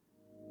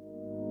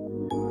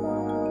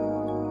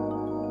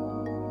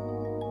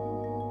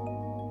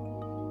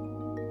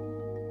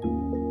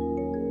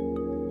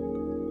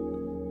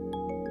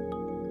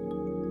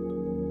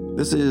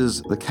This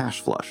is The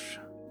Cash Flush,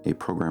 a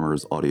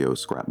programmer's audio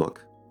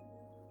scrapbook,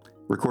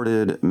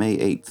 recorded May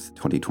 8th,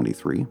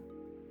 2023.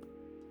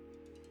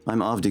 I'm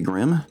Avdi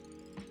Grimm,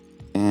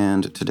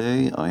 and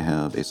today I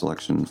have a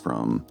selection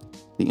from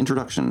the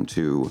introduction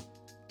to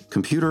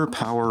Computer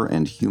Power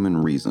and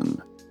Human Reason,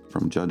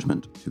 From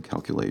Judgment to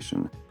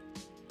Calculation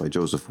by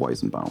Joseph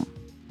Weizenbaum.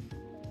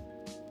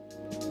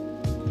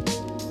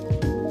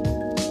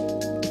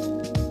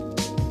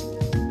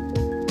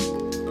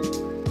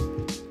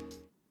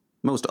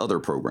 Most other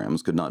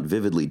programs could not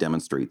vividly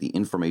demonstrate the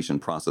information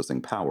processing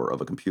power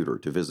of a computer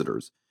to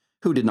visitors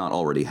who did not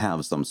already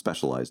have some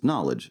specialized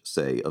knowledge,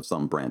 say, of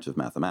some branch of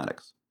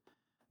mathematics.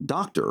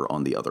 Doctor,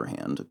 on the other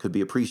hand, could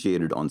be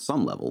appreciated on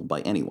some level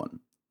by anyone.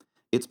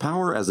 Its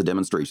power as a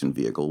demonstration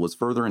vehicle was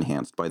further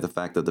enhanced by the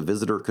fact that the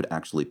visitor could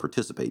actually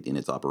participate in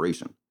its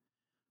operation.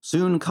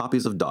 Soon,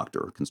 copies of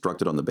Doctor,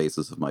 constructed on the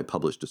basis of my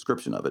published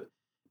description of it,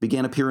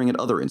 began appearing at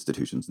other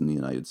institutions in the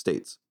United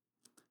States.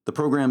 The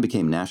program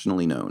became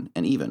nationally known,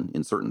 and even,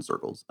 in certain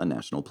circles, a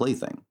national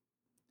plaything.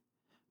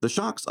 The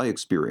shocks I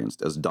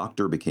experienced as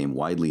Doctor became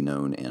widely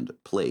known and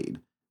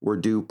played were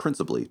due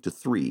principally to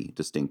three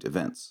distinct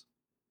events.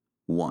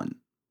 1.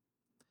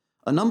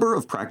 A number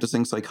of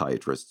practicing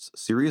psychiatrists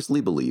seriously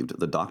believed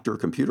the Doctor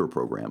computer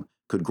program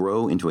could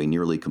grow into a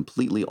nearly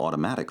completely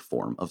automatic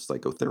form of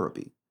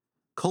psychotherapy.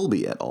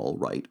 Kolbe et al.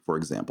 Write, for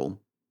example,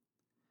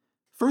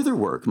 "Further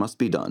work must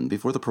be done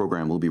before the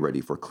program will be ready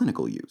for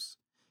clinical use.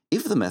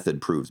 If the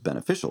method proves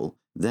beneficial,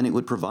 then it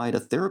would provide a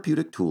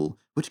therapeutic tool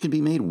which can be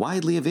made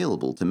widely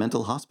available to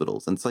mental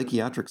hospitals and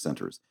psychiatric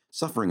centers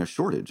suffering a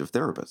shortage of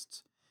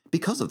therapists.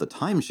 Because of the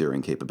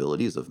time-sharing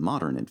capabilities of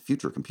modern and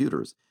future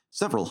computers,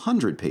 several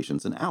hundred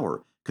patients an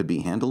hour could be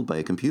handled by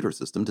a computer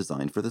system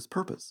designed for this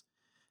purpose.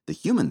 The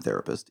human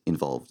therapist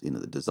involved in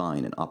the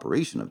design and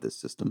operation of this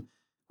system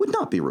would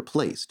not be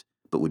replaced,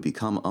 but would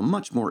become a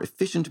much more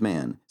efficient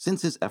man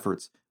since his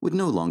efforts would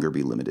no longer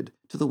be limited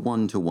to the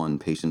 1-to-1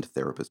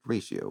 patient-therapist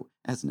ratio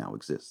as now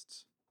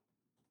exists."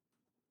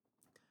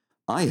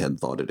 I had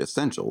thought it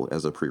essential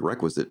as a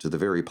prerequisite to the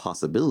very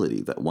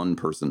possibility that one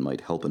person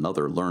might help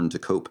another learn to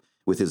cope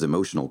with his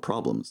emotional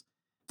problems,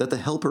 that the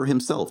helper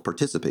himself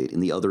participate in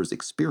the other's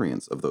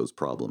experience of those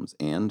problems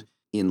and,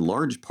 in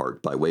large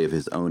part by way of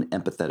his own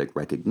empathetic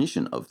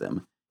recognition of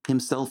them,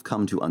 himself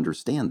come to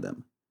understand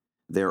them.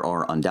 There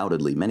are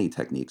undoubtedly many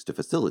techniques to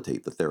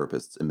facilitate the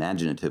therapist's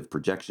imaginative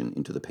projection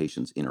into the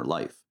patient's inner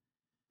life.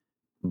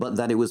 But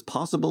that it was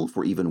possible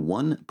for even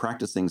one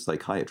practicing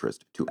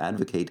psychiatrist to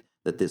advocate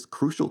that this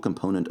crucial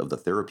component of the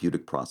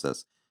therapeutic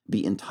process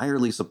be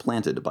entirely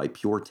supplanted by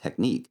pure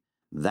technique,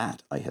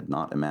 that I had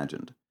not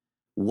imagined.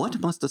 What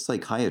must a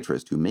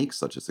psychiatrist who makes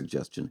such a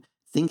suggestion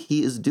think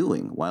he is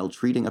doing while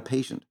treating a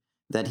patient,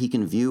 that he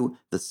can view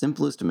the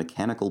simplest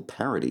mechanical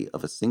parody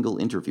of a single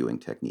interviewing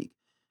technique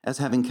as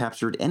having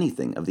captured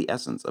anything of the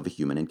essence of a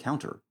human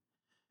encounter?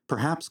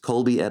 Perhaps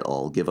Kolbe et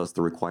al. Give us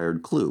the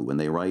required clue when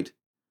they write,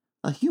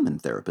 "A human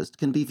therapist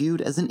can be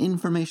viewed as an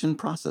information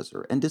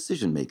processor and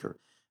decision-maker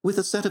with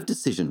a set of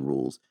decision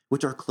rules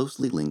which are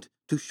closely linked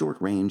to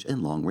short-range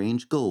and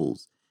long-range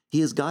goals.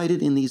 He is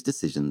guided in these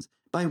decisions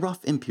by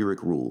rough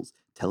empiric rules,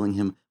 telling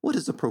him what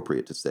is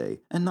appropriate to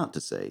say and not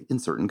to say in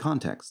certain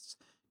contexts.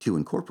 To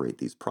incorporate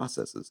these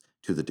processes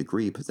to the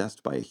degree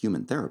possessed by a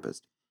human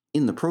therapist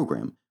in the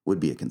program would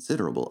be a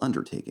considerable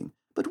undertaking,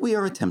 but we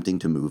are attempting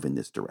to move in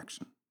this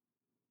direction."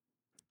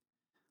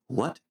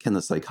 What can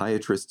the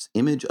psychiatrist's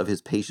image of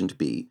his patient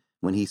be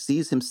when he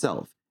sees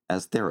himself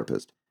as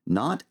therapist,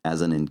 not as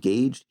an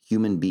engaged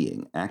human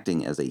being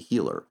acting as a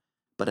healer,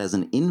 but as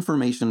an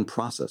information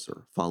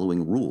processor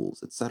following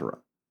rules,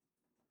 etc.?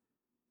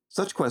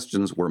 Such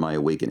questions were my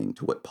awakening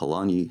to what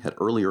Polanyi had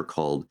earlier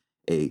called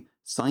a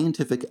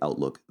scientific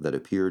outlook that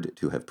appeared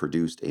to have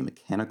produced a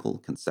mechanical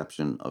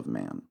conception of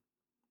man.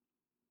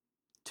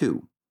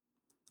 2.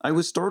 I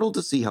was startled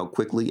to see how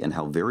quickly and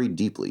how very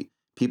deeply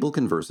people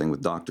conversing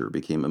with Doctor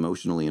became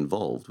emotionally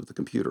involved with the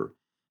computer,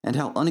 and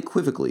how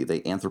unequivocally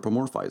they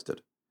anthropomorphized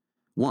it.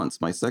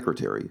 Once, my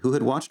secretary, who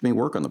had watched me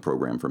work on the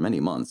program for many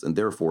months and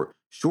therefore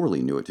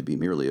surely knew it to be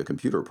merely a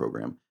computer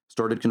program,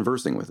 started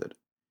conversing with it.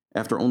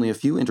 After only a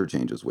few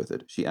interchanges with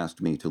it, she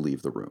asked me to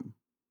leave the room.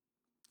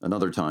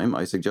 Another time,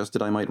 I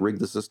suggested I might rig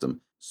the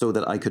system so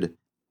that I could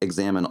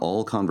examine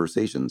all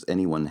conversations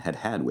anyone had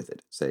had with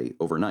it, say,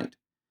 overnight.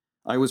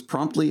 I was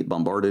promptly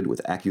bombarded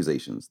with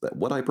accusations that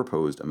what I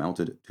proposed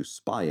amounted to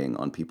spying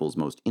on people's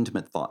most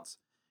intimate thoughts,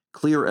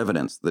 clear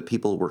evidence that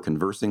people were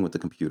conversing with the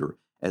computer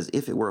as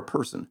if it were a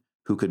person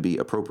who could be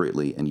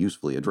appropriately and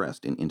usefully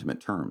addressed in intimate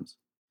terms.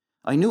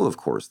 I knew, of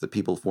course, that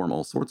people form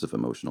all sorts of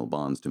emotional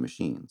bonds to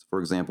machines,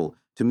 for example,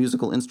 to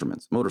musical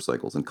instruments,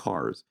 motorcycles, and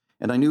cars,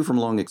 and I knew from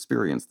long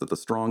experience that the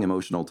strong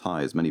emotional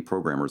ties many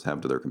programmers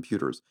have to their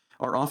computers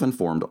are often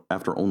formed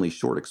after only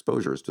short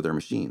exposures to their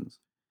machines.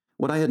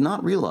 What I had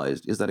not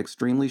realized is that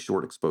extremely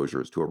short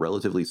exposures to a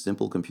relatively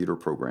simple computer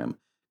program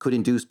could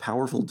induce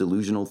powerful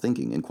delusional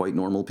thinking in quite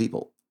normal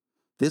people.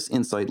 This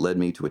insight led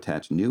me to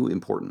attach new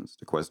importance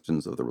to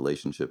questions of the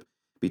relationship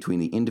between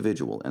the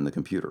individual and the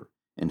computer,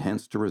 and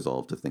hence to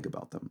resolve to think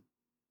about them.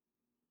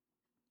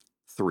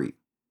 3.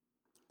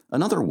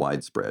 Another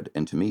widespread,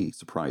 and to me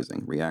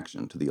surprising,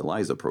 reaction to the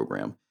ELIZA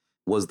program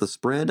was the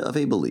spread of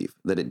a belief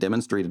that it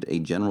demonstrated a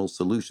general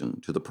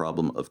solution to the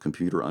problem of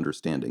computer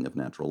understanding of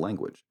natural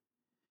language.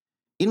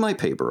 In my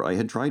paper, I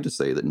had tried to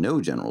say that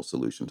no general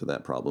solution to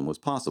that problem was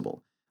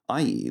possible,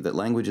 i.e., that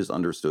language is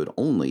understood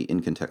only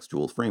in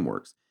contextual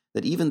frameworks,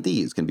 that even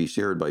these can be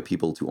shared by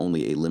people to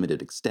only a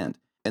limited extent,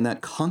 and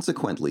that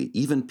consequently,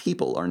 even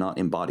people are not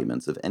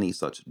embodiments of any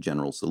such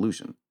general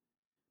solution.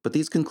 But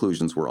these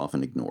conclusions were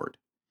often ignored.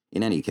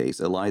 In any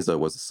case, ELIZA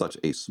was such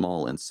a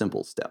small and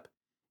simple step.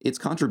 Its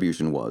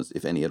contribution was,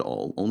 if any at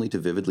all, only to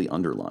vividly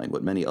underline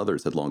what many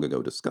others had long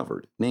ago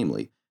discovered,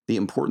 namely, the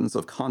importance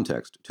of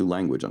context to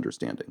language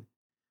understanding.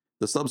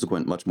 The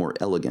subsequent, much more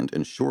elegant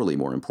and surely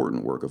more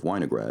important work of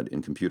Winograd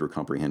in Computer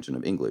Comprehension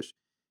of English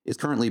is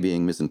currently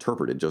being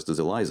misinterpreted just as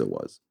ELIZA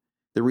was.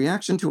 The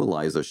reaction to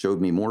ELIZA showed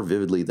me more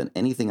vividly than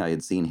anything I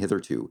had seen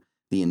hitherto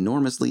the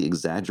enormously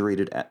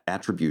exaggerated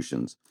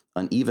attributions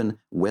an even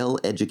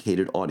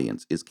well-educated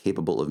audience is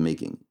capable of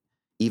making,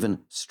 even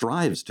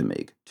strives to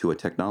make, to a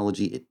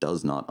technology it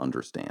does not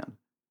understand.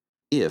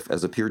 If,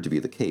 as appeared to be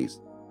the case,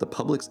 the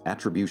public's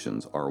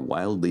attributions are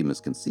wildly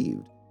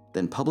misconceived,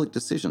 then public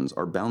decisions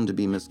are bound to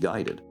be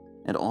misguided,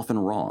 and often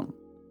wrong.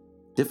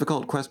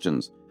 Difficult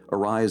questions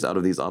arise out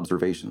of these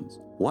observations.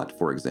 What,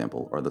 for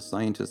example, are the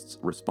scientist's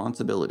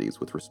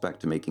responsibilities with respect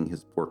to making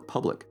his work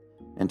public,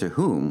 and to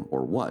whom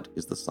or what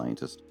is the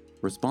scientist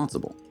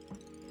responsible?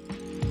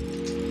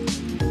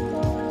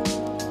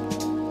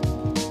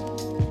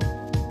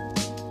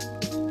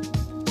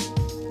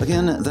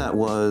 Again, that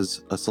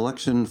was a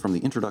selection from the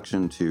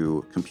introduction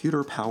to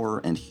Computer Power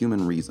and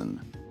Human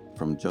Reason,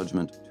 From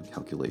Judgment to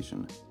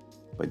Calculation,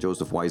 by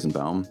Joseph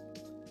Weizenbaum,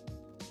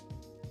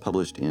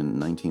 published in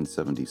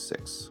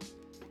 1976.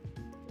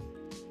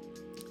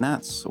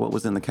 That's what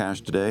was in the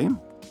cache today.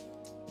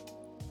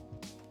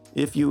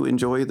 If you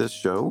enjoy this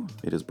show,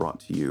 it is brought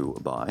to you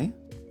by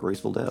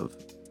Graceful Dev.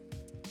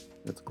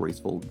 That's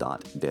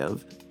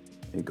graceful.dev,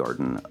 a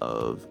garden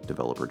of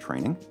developer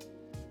training,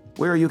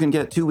 where you can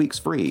get 2 weeks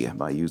free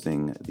by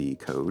using the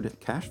code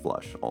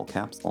CACHEFLUSH, all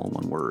caps, all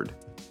one word.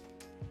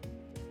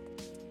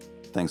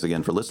 Thanks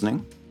again for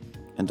listening,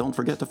 and don't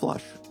forget to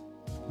flush.